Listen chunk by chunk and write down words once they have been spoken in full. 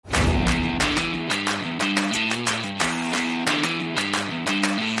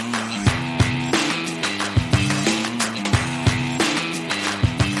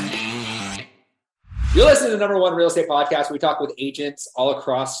listening to the number one real estate podcast. We talk with agents all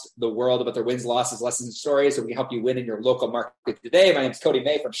across the world about their wins, losses, lessons, and stories, so we can help you win in your local market today. My name is Cody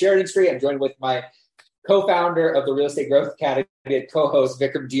May from Sheridan Street. I'm joined with my co-founder of the Real Estate Growth Academy and co-host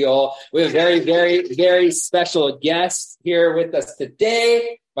Vikram Deol. We have a very, very, very special guest here with us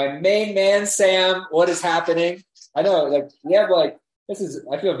today. My main man, Sam. What is happening? I know, I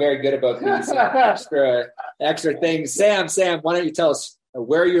feel very good about these extra things. Sam, why don't you tell us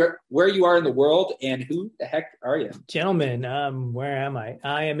where you are in the world and who the heck are you? Gentlemen, where am I?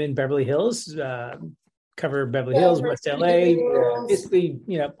 I am in Beverly Hills, cover Beverly Hills, West LA, basically,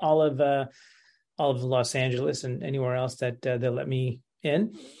 all of Los Angeles and anywhere else that they'll let me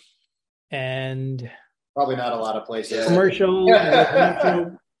in. And probably not a lot of places. Commercial,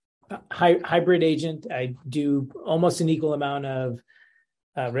 hybrid agent. I do almost an equal amount of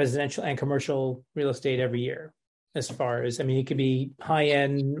residential and commercial real estate every year. As far as, it could be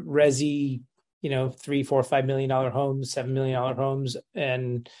high-end resi, $3, $4, $5 million homes, $7 million homes,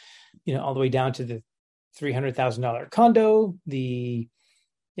 and, all the way down to the $300,000 condo, the,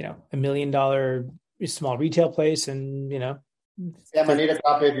 $1 million small retail place. And, Sam, I need a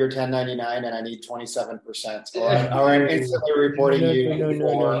copy of your 1099 and I need 27%. Or I'm instantly reporting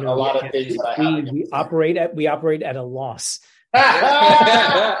for a lot of things that I have. We operate at a loss.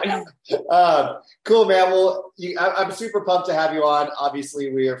 Cool, man. Well, I'm super pumped to have you on.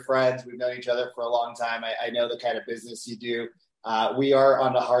 Obviously, we are friends. We've known each other for a long time. I know the kind of business you do. We are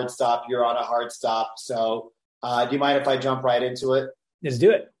on a hard stop. You're on a hard stop. So do you mind if I jump right into it? Let's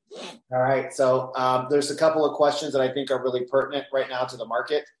do it. All right. So there's a couple of questions that I think are really pertinent right now to the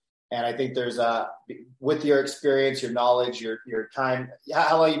market. And I think there's with your experience, your knowledge, your time,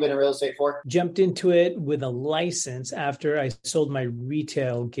 how long have you been in real estate for? Jumped into it with a license after I sold my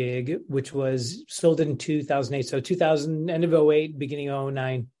retail gig, which was sold in 2008. So end of 08, beginning of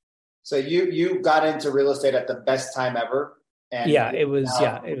 09. So you got into real estate at the best time ever. And it was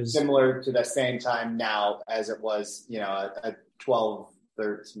similar to the same time now as it was, at 12,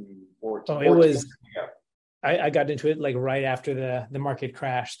 13, 14. Oh, it was. I got into it like right after the market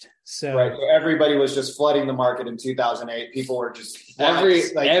crashed. So everybody was just flooding the market in 2008. People were just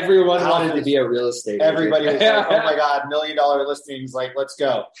everyone wanted to be a real estate. Everybody was like, "Oh my God, $1 million listings! Like, let's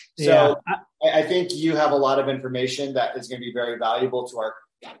go." So I think you have a lot of information that is going to be very valuable to our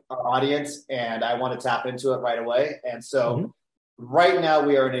audience, and I want to tap into it right away. And so, right now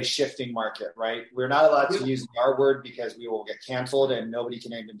we are in a shifting market. Right, we're not allowed to use the R word because we will get canceled, and nobody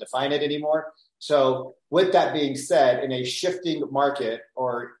can even define it anymore. So with that being said, in a shifting market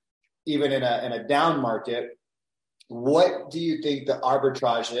or even in a down market, what do you think the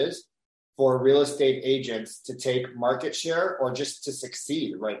arbitrage is for real estate agents to take market share or just to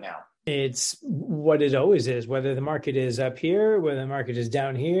succeed right now? It's what it always is, whether the market is up here, whether the market is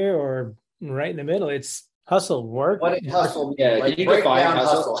down here or right in the middle. It's hustle, work. What is hustle? Yeah, can you define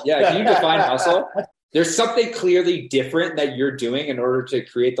hustle? Yeah, can you define hustle? There's something clearly different that you're doing in order to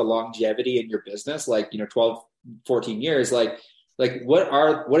create the longevity in your business, 12, 14 years. Like what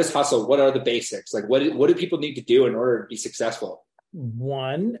is hustle? What are the basics? Like what do people need to do in order to be successful?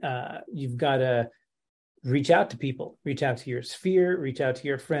 One, you've got to reach out to people, reach out to your sphere, reach out to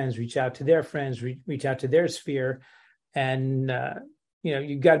your friends, reach out to their friends, reach out to their sphere. And,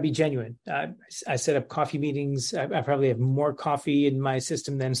 you've got to be genuine. I set up coffee meetings. I probably have more coffee in my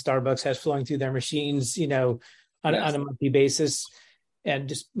system than Starbucks has flowing through their machines, on a monthly basis. And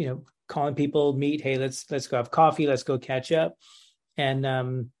just, calling people, meet, hey, let's go have coffee. Let's go catch up.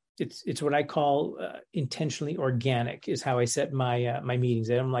 And it's what I call intentionally organic is how I set my meetings.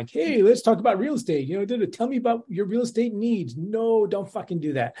 And I'm like, hey, let's talk about real estate. Tell me about your real estate needs. No, don't fucking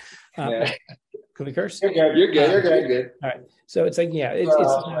do that. Can we curse? You're good. You're good. All right. So it's like, it's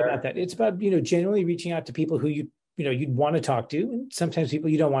not about that. It's about, generally reaching out to people who you'd want to talk to. And sometimes people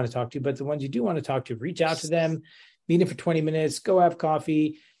you don't want to talk to, but the ones you do want to talk to, reach out to them, meet them for 20 minutes, go have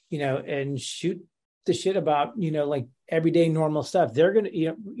coffee, and shoot the shit about, like everyday normal stuff. They're going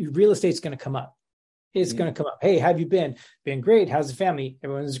to, real estate's going to come up. It's going to come up. Hey, how have you been? Been great. How's the family?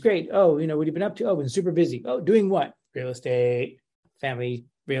 Everyone's great. Oh, what have you been up to? Oh, been super busy. Oh, doing what? Real estate, family,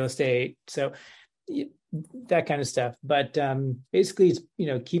 real estate. So that kind of stuff. But basically, it's,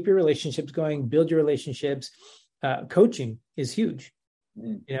 keep your relationships going, build your relationships. Coaching is huge.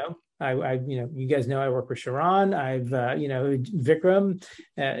 I you guys know I work with Sharon. I've, Vikram,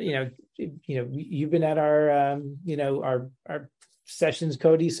 you've been at our sessions,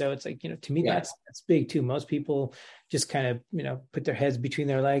 Cody. So it's like, to me, that's big too. Most people just kind of, put their heads between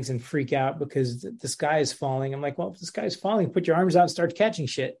their legs and freak out because the sky is falling. I'm like, well, if the sky is falling, put your arms out and start catching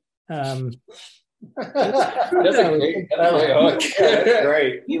shit. That's a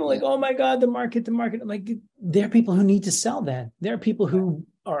great. People are like, oh my God, the market. I'm like, there are people who need to sell that. There are people who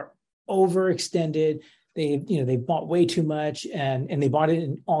are overextended. They bought way too much and they bought it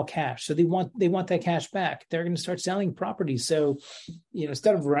in all cash. So they want that cash back. They're going to start selling properties. So,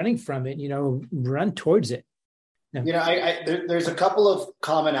 instead of running from it, run towards it. No. There's a couple of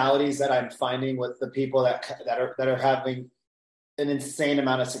commonalities that I'm finding with the people that are having an insane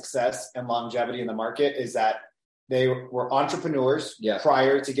amount of success and longevity in the market is that they were entrepreneurs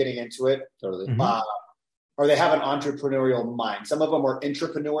prior to getting into it. Totally. Or they have an entrepreneurial mind. Some of them were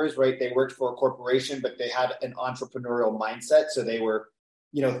intrapreneurs, right? They worked for a corporation, but they had an entrepreneurial mindset. So they were,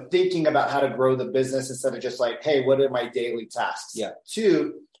 thinking about how to grow the business instead of just like, hey, what are my daily tasks? Yeah.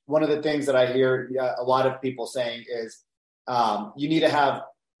 Two, one of the things that I hear a lot of people saying is you need to have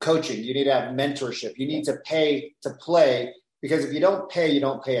coaching. You need to have mentorship. You need to pay to play, because if you don't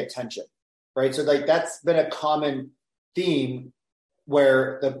pay attention, right? So like that's been a common theme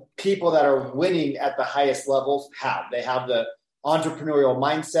where the people that are winning at the highest levels they have the entrepreneurial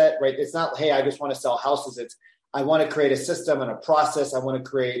mindset, right? It's not, hey, I just want to sell houses. It's, I want to create a system and a process. I want to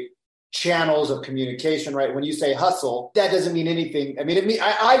create channels of communication, right? When you say hustle, that doesn't mean anything. I mean,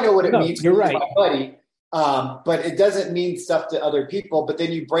 I know what it means. You're right. My buddy, but it doesn't mean stuff to other people. But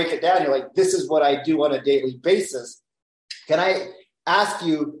then you break it down. You're like, this is what I do on a daily basis. Can I ask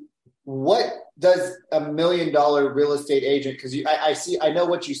you, what does $1 million real estate agent? Because I know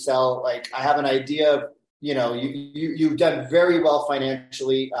what you sell. Like I have an idea of, you've done very well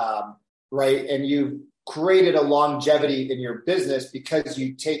financially, right? And you've created a longevity in your business because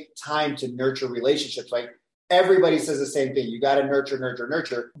you take time to nurture relationships. Like everybody says the same thing. You got to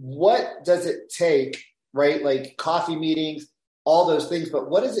nurture. What does it take, right? Like coffee meetings, all those things, but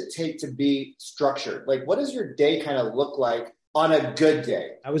what does it take to be structured? Like, what does your day kind of look like on a good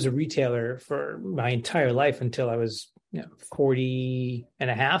day? I was a retailer for my entire life until I was 40 and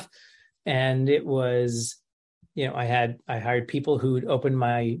a half. And it was, I hired people who'd open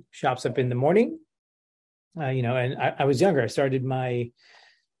my shops up in the morning, and I was younger. I started my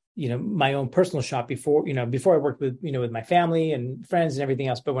own personal shop before I worked with, with my family and friends and everything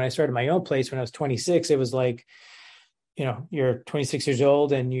else. But when I started my own place when I was 26, it was like, you're 26 years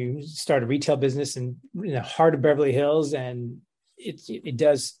old and you start a retail business in the heart of Beverly Hills, and it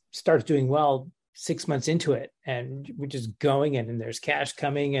does start doing well 6 months into it, and we're just going in, and there's cash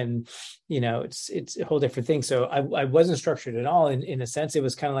coming, and it's a whole different thing. So I wasn't structured at all. In a sense, it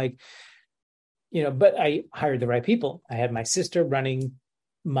was kind of like, but I hired the right people. I had my sister running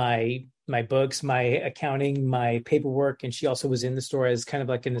my books, my accounting, my paperwork, and she also was in the store as kind of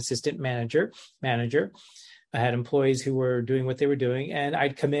like an assistant manager. I had employees who were doing what they were doing, and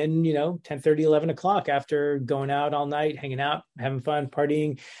I'd come in, 10:30, 11 o'clock after going out all night, hanging out, having fun,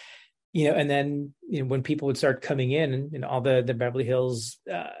 partying, and then, when people would start coming in and all the Beverly Hills,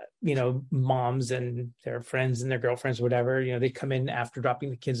 moms and their friends and their girlfriends, whatever, they'd come in after dropping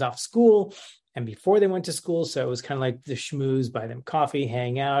the kids off school and before they went to school. So it was kind of like the schmooze, buy them coffee,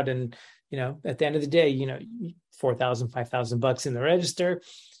 hang out. And, at the end of the day, $4,000, $5,000 in the register,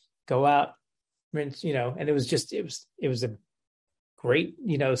 go out, rinse, and it was a great,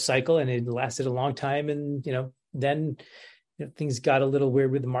 cycle, and it lasted a long time. And, then things got a little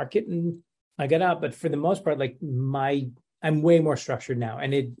weird with the market and I got out. But for the most part, like I'm way more structured now.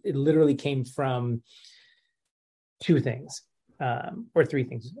 And it literally came from two things, or three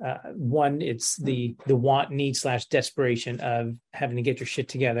things. One, it's the want, need / desperation of having to get your shit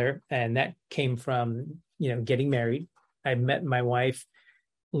together. And that came from, getting married. I met my wife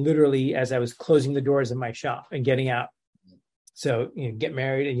literally as I was closing the doors of my shop and getting out. So, get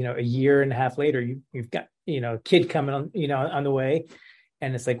married, and, a year and a half later, you've got, a kid coming on, on the way.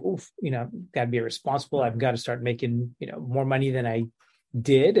 And it's like, oof, got to be responsible. I've got to start making, more money than I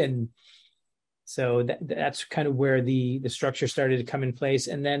did. And so that's kind of where the structure started to come in place.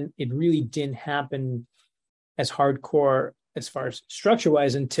 And then it really didn't happen as hardcore as far as structure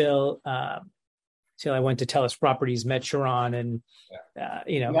wise until I went to Telus Properties, met Sharon, and, That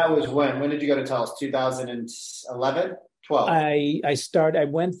was when did you go to Telus? 2011, 12? I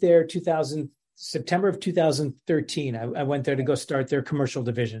went there September of 2013. I went there to go start their commercial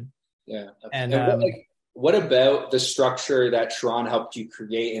division. Yeah. And what about the structure that Sharon helped you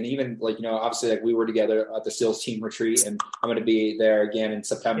create? And even obviously we were together at the sales team retreat, and I'm going to be there again in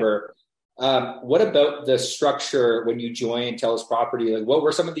September. Yep. What about the structure when you joined Telus Property? Like, what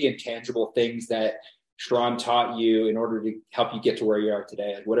were some of the intangible things that Sharon taught you in order to help you get to where you are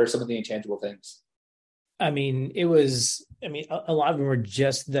today? Like, what are some of the intangible things? I mean, a lot of them were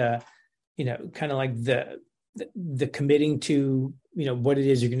just the, kind of like the committing to what it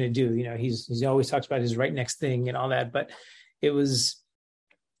is you're going to do. He's always talks about his right next thing and all that, but a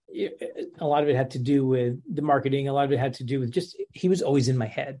lot of it had to do with the marketing. A lot of it had to do with he was always in my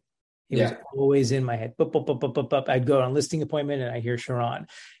head. He was always in my head. I'd go on a listing appointment and I hear Sharon.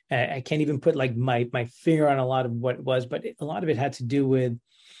 I can't even put like my finger on a lot of what it was, but a lot of it had to do with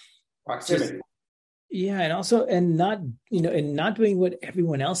proximity. And not doing what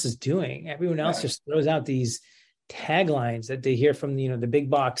everyone else is doing. Everyone else just throws out these taglines that they hear from the big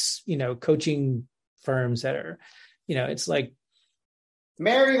box coaching firms that are, it's like,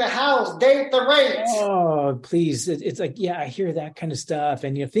 marry the house, date the rates. Oh, please. It's like, I hear that kind of stuff.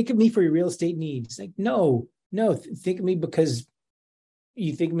 And, think of me for your real estate needs. Like, no, think of me because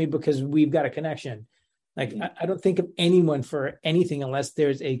we've got a connection. Like, I don't think of anyone for anything unless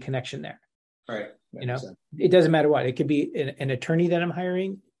there's a connection there. Right. It doesn't matter what. It could be an attorney that I'm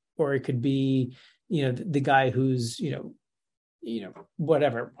hiring, or it could be, the guy who's,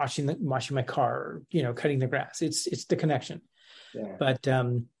 whatever, washing my car, or, cutting the grass. It's the connection. Yeah. But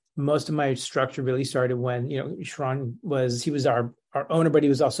most of my structure really started when, Sharon was our owner, but he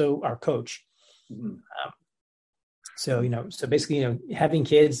was also our coach. Mm-hmm. So basically, having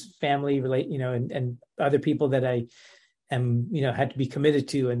kids, family, and other people that I am, had to be committed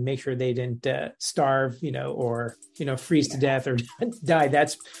to and make sure they didn't starve, or, freeze to death or die.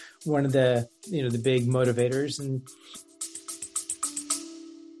 That's one of the, the big motivators. And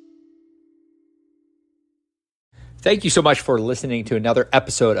thank you so much for listening to another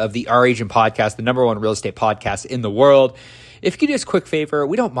episode of the Our Agent Podcast, the number one real estate podcast in the world. If you could do us a quick favor,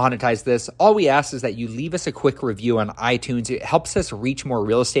 we don't monetize this. All we ask is that you leave us a quick review on iTunes. It helps us reach more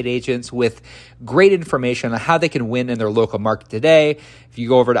real estate agents with great information on how they can win in their local market today. If you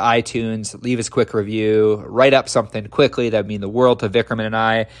go over to iTunes, leave us a quick review, write up something quickly, that would mean the world to Vikram and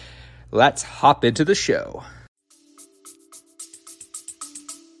I. Let's hop into the show.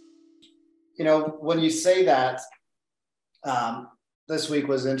 When you say that, this week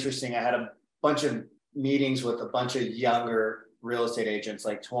was interesting. I had a bunch of meetings with a bunch of younger real estate agents,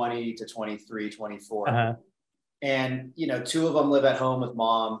 like 20 to 23, 24. Uh-huh. And, two of them live at home with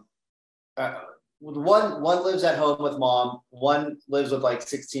mom. One lives at home with mom. One lives with like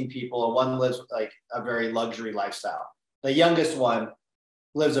 16 people, and one lives with like a very luxury lifestyle. The youngest one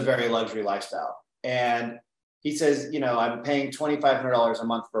lives a very luxury lifestyle. And he says, I'm paying $2,500 a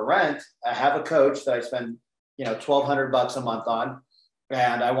month for rent. I have a coach that I spend $1,200 a month on,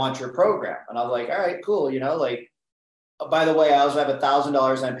 and I want your program. And I was like, all right, cool. By the way, I also have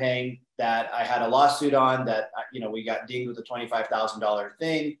 $1,000 I'm paying that I had a lawsuit on that, we got dinged with a $25,000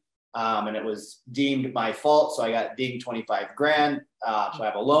 thing. And it was deemed my fault. So I got dinged 25 grand. So I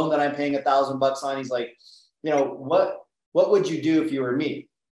have a loan that I'm paying $1,000 on. He's like, what would you do if you were me?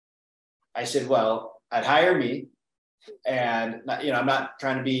 I said, well, I'd hire me. And, I'm not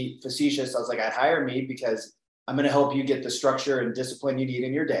trying to be facetious. I was like, I'd hire me because I'm going to help you get the structure and discipline you need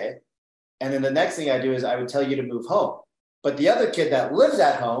in your day. And then the next thing I do is I would tell you to move home. But the other kid that lives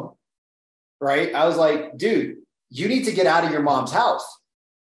at home, right? I was like, dude, you need to get out of your mom's house.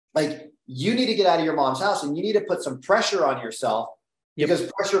 Like, you need to get out of your mom's house, and you need to put some pressure on yourself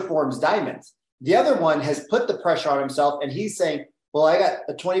because pressure forms diamonds. The other one has put the pressure on himself, and he's saying, well, I got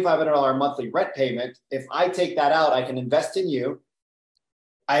a $2,500 monthly rent payment. If I take that out, I can invest in you.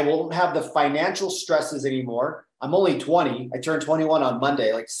 I won't have the financial stresses anymore. I'm only 20. I turned 21 on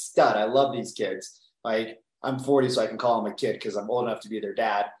Monday, like stud. I love these kids. Like, I'm 40, so I can call them a kid because I'm old enough to be their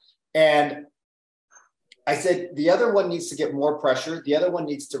dad. And I said, the other one needs to get more pressure. The other one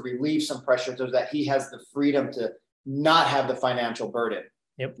needs to relieve some pressure so that he has the freedom to not have the financial burden.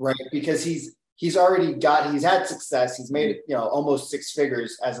 Yep. Right. Because he's had success. He's made, almost six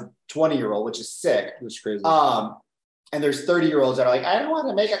figures as a 20-year-old, which is sick. It was crazy. And there's 30-year-olds that are like, I don't want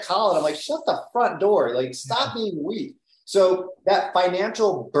to make a call. And I'm like, shut the front door. Like, stop being weak. So that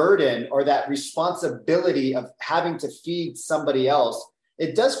financial burden or that responsibility of having to feed somebody else,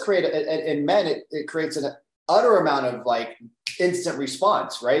 it does create, in men, it creates an utter amount of like instant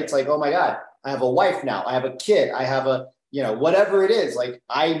response, right? It's like, oh my God, I have a wife now. I have a kid. I have a, whatever it is, like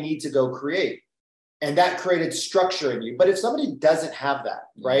I need to go create. And that created structure in you. But if somebody doesn't have that,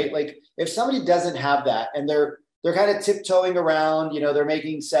 right? Like if somebody doesn't have that and they're kind of tiptoeing around, they're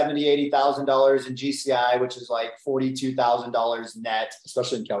making $70,000, $80,000 in GCI, which is like $42,000 net,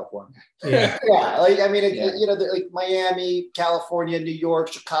 especially in California. Yeah. Like Miami, California, New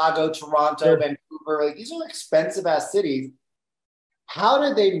York, Chicago, Toronto, Vancouver, like these are expensive ass cities. How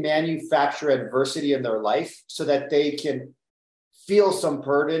do they manufacture adversity in their life so that they can feel some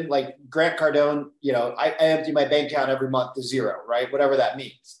burden? Like Grant Cardone, I empty my bank account every month to zero, right? Whatever that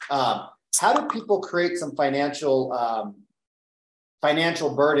means. How do people create some financial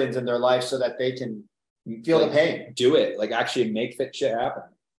financial burdens in their life so that they can feel the pain. Do it. Like actually make fit shit happen.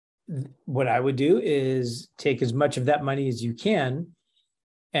 What I would do is take as much of that money as you can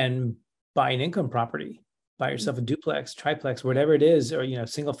and buy an income property. Buy yourself a duplex, triplex, whatever it is, or,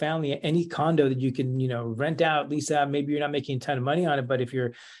 single family, any condo that you can, rent out, lease out. Maybe you're not making a ton of money on it, but if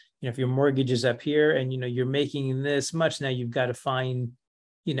your mortgage is up here and, you're making this much, now you've got to find,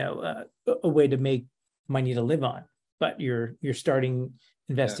 a way to make money to live on, but you're starting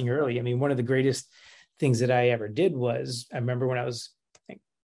investing early. I mean, one of the greatest things that I ever did was, I remember when I was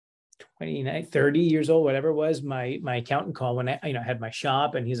 29, 30 years old, whatever it was, my accountant called when I had my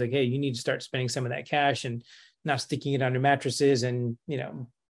shop, and he's like, hey, you need to start spending some of that cash and not sticking it under mattresses and,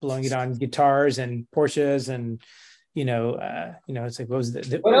 blowing it on guitars and Porsches and, it's like, what was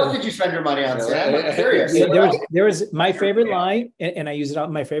what else did you spend your money on, Sam? I'm curious. There was my favorite line, and I use it all.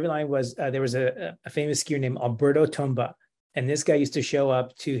 My favorite line was, there was a famous skier named Alberto Tomba. And this guy used to show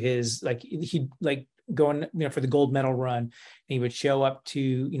up to his, he'd going, for the gold medal run. And he would show up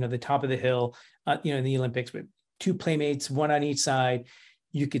to, the top of the hill, in the Olympics with two playmates, one on each side.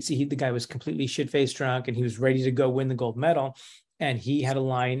 You could see the guy was completely shit-faced drunk, and he was ready to go win the gold medal. And he had a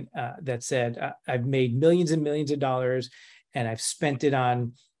line that said, I've made millions and millions of dollars, and I've spent it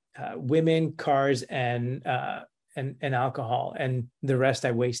on women, cars, and alcohol, and the rest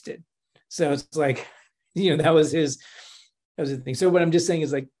I wasted. So it's like, that was the thing. So what I'm just saying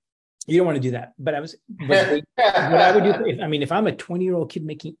is, like, you don't want to do that. But what I would do, if I'm a 20-year-old kid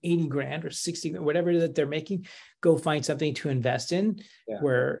making 80 grand or 60, whatever that they're making, go find something to invest in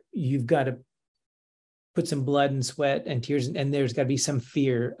where you've got to put some blood and sweat and tears, and there's got to be some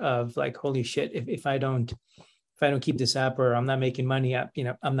fear of, like, holy shit, if I don't keep this up, or I'm not making money up,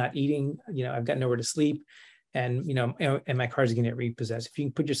 I'm not eating, I've got nowhere to sleep, and and my car's going to get repossessed. If you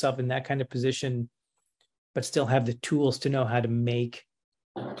can put yourself in that kind of position, but still have the tools to know how to make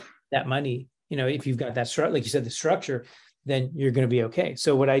that money, if you've got that like you said, the structure, then you're going to be okay.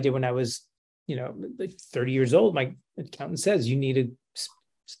 So what I did when I was, like 30 years old, my accountant says you need to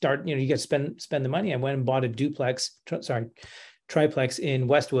start, you got to spend the money. I went and bought a triplex in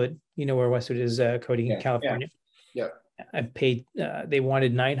Westwood, where Westwood is, Cody, in California. Yeah. I paid, they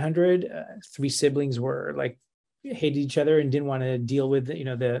wanted 900, three siblings were like, hated each other and didn't want to deal with,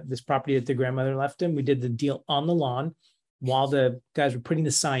 this property that their grandmother left them. We did the deal on the lawn while the guys were putting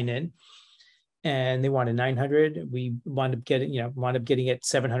the sign in, and they wanted 900. We wound up getting it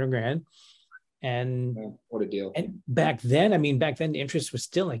 700 grand. And what a deal. And back then, the interest was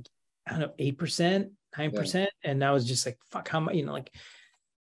still like, I don't know, 8%, 9%. And I was just like, fuck, how much,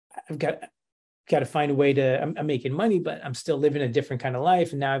 I've got to find a way to, I'm making money, but I'm still living a different kind of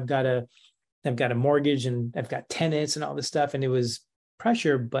life. And now I've got a mortgage, and I've got tenants and all this stuff. And it was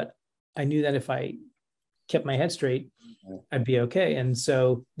pressure, but I knew that if I kept my head straight, I'd be okay. And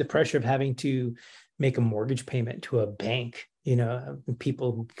so the pressure of having to make a mortgage payment to a bank,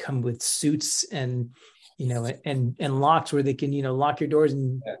 people who come with suits and, and locks where they can, lock your doors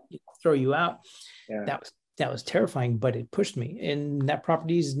and throw you out. Yeah. That was terrifying, but it pushed me. And that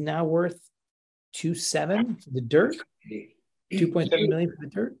property is now worth 2.7 for the dirt, 2.7 million for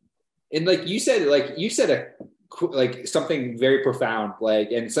the dirt. And like you said something very profound,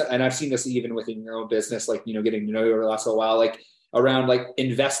 and I've seen this even within your own business, getting to know you over the last little while, around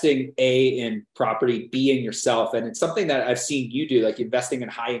investing in property, B in yourself. And it's something that I've seen you do, investing in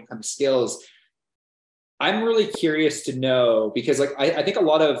high income skills. I'm really curious to know, because I think a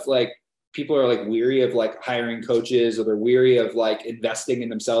lot of people are weary of hiring coaches, or they're weary of investing in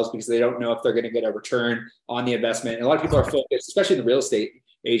themselves because they don't know if they're going to get a return on the investment. And a lot of people are focused, especially the real estate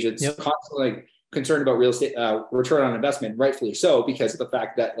agents, constantly concerned about real estate return on investment, rightfully so, because of the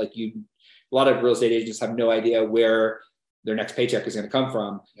fact that a lot of real estate agents have no idea where their next paycheck is going to come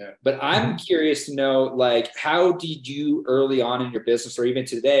from. Yeah. But I'm curious to know, how did you early on in your business, or even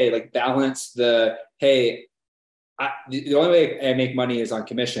today, balance the only way I make money is on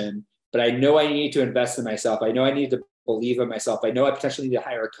commission, but I know I need to invest in myself. I know I need to believe in myself. I know I potentially need to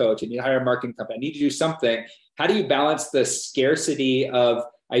hire a coach. I need to hire a marketing company. I need to do something. How do you balance the scarcity of,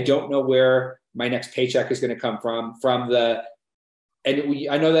 I don't know where my next paycheck is going to come from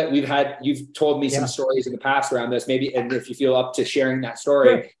I know that you've told me some stories in the past around this, maybe, and if you feel up to sharing that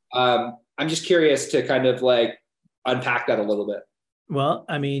story, I'm just curious to kind of unpack that a little bit. Well,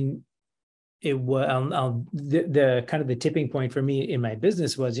 it was, the kind of the tipping point for me in my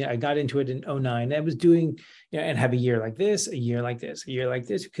business was, I got into it in 2009. I was doing, and have a year like this, a year like this, a year like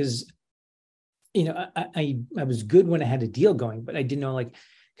this, because, I was good when I had a deal going, but I didn't know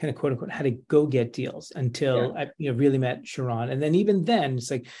kind of quote unquote how to go get deals until I really met Sharon. And then even then,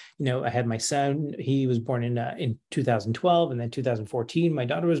 it's like, I had my son. He was born in 2012, and then 2014, my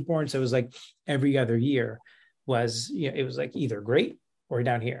daughter was born. So it was like every other year was, it was like either great or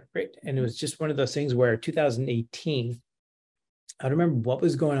down here, great. And it was just one of those things where 2018, I don't remember what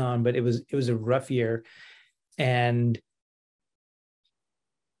was going on, but it was a rough year. And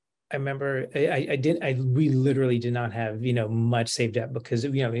I remember we literally did not have, much saved up because,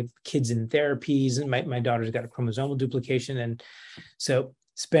 we have kids in therapies, and my daughter's got a chromosomal duplication. And so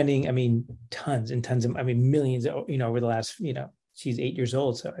spending, tons and tons of, millions, over the last, she's 8 years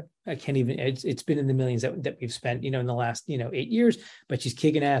old. So I can't even, it's been in the millions that we've spent, in the last, 8 years, but she's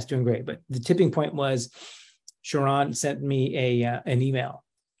kicking ass, doing great. But the tipping point was Sharon sent me an email,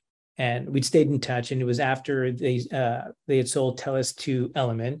 and we'd stayed in touch. And it was after they had sold TELUS to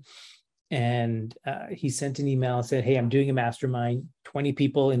Element. And he sent an email and said, hey, I'm doing a mastermind, 20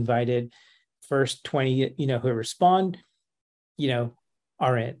 people invited, first 20, who respond,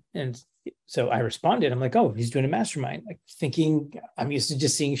 are in. And so I responded. I'm like, oh, he's doing a mastermind, like thinking I'm used to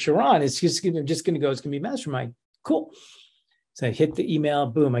just seeing Sharon. It's just going to go, it's going to be a mastermind. Cool. So I hit the email,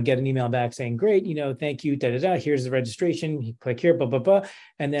 boom, I get an email back saying, great, thank you, here's the registration, you click here, blah, blah, blah.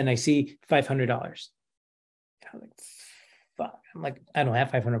 And then I see $500. I'm like, fuck. I'm like, I don't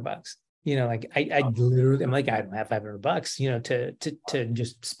have $500. I literally, I'm like, I don't have $500, to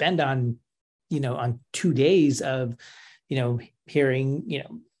just spend on, on 2 days of, hearing,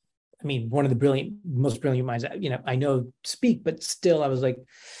 one of the most brilliant minds, I know speak, but still I was like,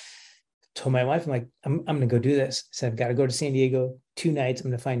 told my wife, I'm like, I'm going to go do this. So I've got to go to San Diego 2 nights. I'm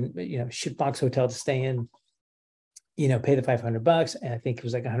going to find, shitbox hotel to stay in, pay the $500. And I think it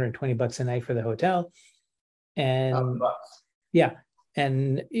was like $120 a night for the hotel. And yeah.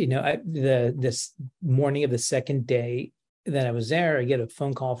 And, this morning of the second day that I was there, I get a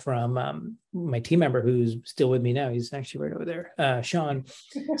phone call from my team member who's still with me now. He's actually right over there, Sean,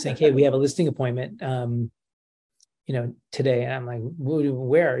 saying, hey, we have a listing appointment, today. And I'm like,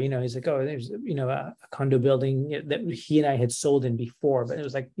 where? He's like, oh, there's, a condo building that he and I had sold in before, but it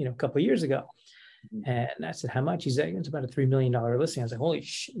was like, a couple of years ago. And I said, how much? He's like, it's about a $3 million listing. I was like, holy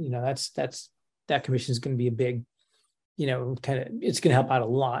that commission is going to be a big, it's going to help out a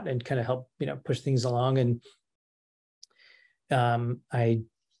lot and kind of help, push things along. And I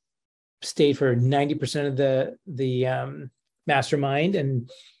stayed for 90% of the mastermind,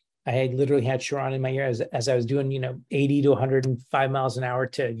 and I had literally had Sharon in my ear as I was doing, 80 to 105 miles an hour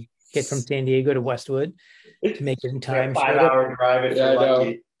to get from San Diego to Westwood to make it in time. 5-hour drive if you're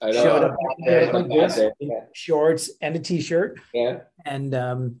lucky. I know. Showed up like this, shorts and a t-shirt. Yeah. And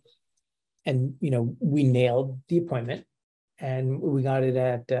we nailed the appointment, and we got it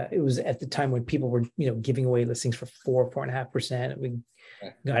at, it was at the time when people were, giving away listings for 4.5%. We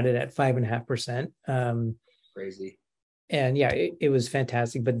got it at 5.5%. Crazy. And yeah, it was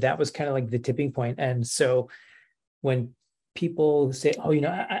fantastic, but that was kind of like the tipping point. And so when people say, oh,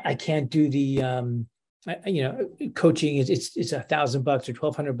 I can't do the, coaching is it's $1,000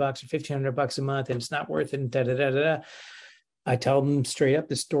 or $1,200 or $1,500 a month, and it's not worth it. And da, da, da, da, da. I tell them straight up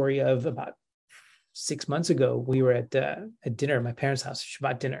the story of about 6 months ago, we were at dinner at my parents' house,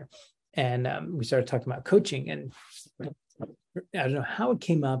 Shabbat dinner. And we started talking about coaching, and I don't know how it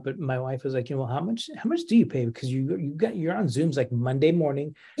came up, but my wife was like, well, how much do you pay? Because you're on Zooms like Monday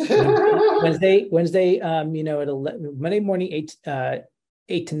morning, Wednesday, at 11, Monday morning, 8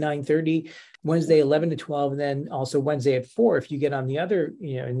 to 9:30, Wednesday, 11 to 12. And then also Wednesday at 4, if you get on the other,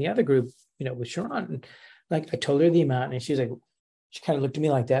 in the other group, with Sharon. And like, I told her the amount, and she's like, she kind of looked at me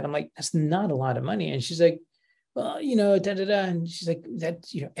like that. I'm like, that's not a lot of money. And she's like, well, da, da, da. And she's like,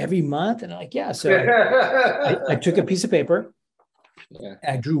 that's, every month. And I'm like, yeah. So I took a piece of paper. Yeah.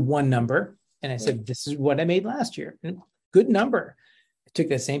 I drew one number, and I said, this is what I made last year. Good number. I took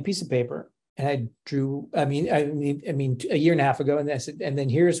that same piece of paper, and I drew, a year and a half ago. And I said, and then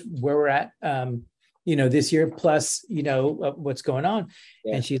here's where we're at, this year plus, what's going on.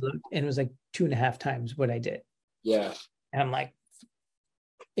 Yeah. And she looked, and it was like 2.5 times what I did. Yeah. And I'm like,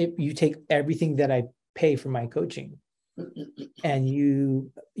 if you take everything that I pay for my coaching, and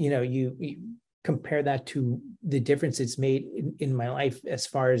you compare that to the difference it's made in my life as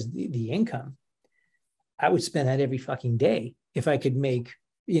far as the income, I would spend that every fucking day if I could make,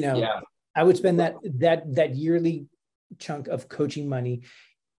 I would spend that yearly chunk of coaching money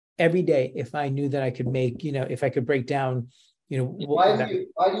every day if I knew that I could make, if I could break down, why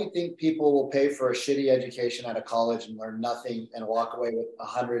do you think people will pay for a shitty education at a college and learn nothing and walk away with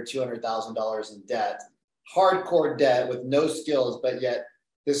 $100,000-$200,000 in debt, hardcore debt with no skills, but yet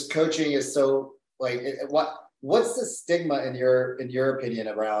this coaching is so like, What's the stigma in your opinion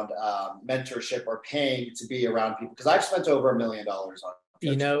around mentorship or paying to be around people? Because I've spent over $1 million on.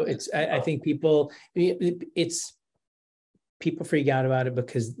 I think people freak out about it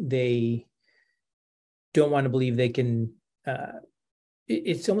because they don't want to believe they can.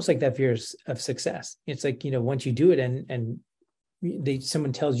 It's almost like that fear of success. It's like, once you do it and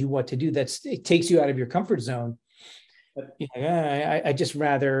someone tells you what to do, it takes you out of your comfort zone. I just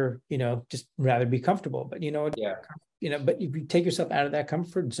rather be comfortable. But but if you take yourself out of that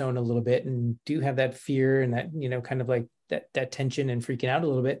comfort zone a little bit and do have that fear and that, kind of like that tension and freaking out a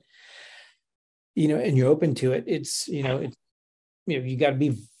little bit, and you're open to it, you got to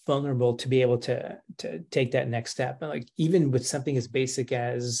be vulnerable to be able to take that next step. And like, even with something as basic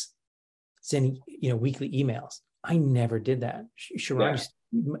as sending, weekly emails, I never did that. Sharon,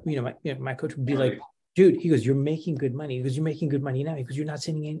 my coach would be like, dude, he goes, you're making good money. He goes, you're making good money now. Because you're not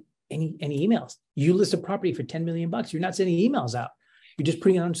sending any emails. You list a property for $10 million. You're not sending emails out. You're just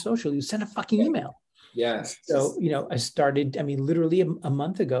putting it on social. You send a fucking email. Yeah. So, I started, literally a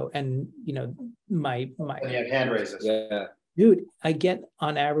month ago, and, my and you have hand raises. Yeah. Dude, I get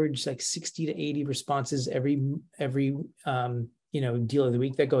on average like 60 to 80 responses every deal of the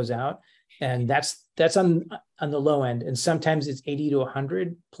week that goes out. And that's on the low end. And sometimes it's 80 to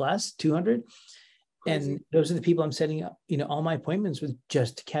 100 plus 200. And those are the people I'm setting up, all my appointments with,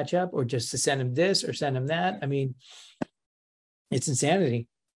 just to catch up or just to send them this or send them that. I mean, it's insanity.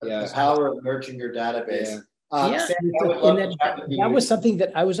 Yeah. The power of nurturing your database. Yeah. Sam, that was something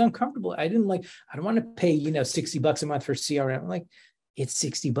that I was uncomfortable. I don't want to pay, $60 a month for CRM. I'm like, it's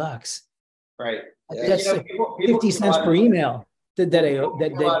 $60. Right. That's people 50 cents per email. That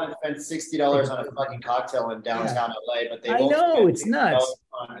spend $60 on a fucking cocktail in downtown LA, but they won't. I know, it's nuts.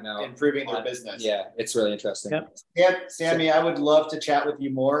 On improving their business. Yeah, it's really interesting. Yep. Sammy, I would love to chat with you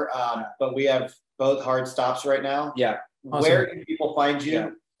more, but we have both hard stops right now. Yeah. Awesome. Where can people find you?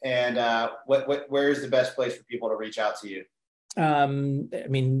 Yeah. And where is the best place for people to reach out to you?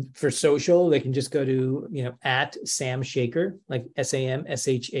 For social, they can just go to, at Sam Shaker, like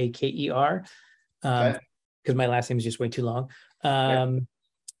SAMSHAKER, because my last name is just way too long. Or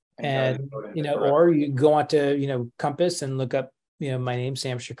you go on to, Compass and look up, my name,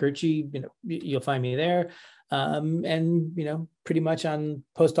 Sam Shakerchi, you'll find me there. Pretty much on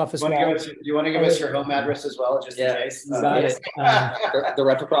post office. Do you want to give us your home address as well, just in case? Got it. The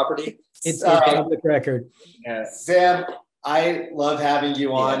rental property. It's public record. Yeah. Sam, I love having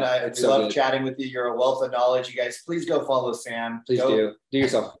you on. I love chatting with you. You're a wealth of knowledge. You guys, please go follow Sam. Please do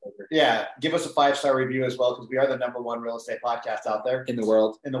yourself a favor. Yeah. Give us a 5-star review as well, because we are the #1 real estate podcast out there. In the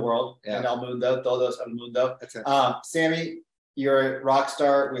world. Yeah. In El Mundo, todos el mundo. Sammy, you're a rock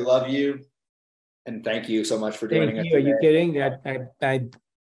star. We love you. And thank you so much for joining us. Are you kidding? I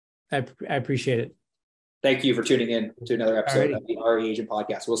appreciate it. Thank you for tuning in to another episode of the RE Agent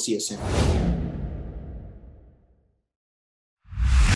Podcast. We'll see you soon.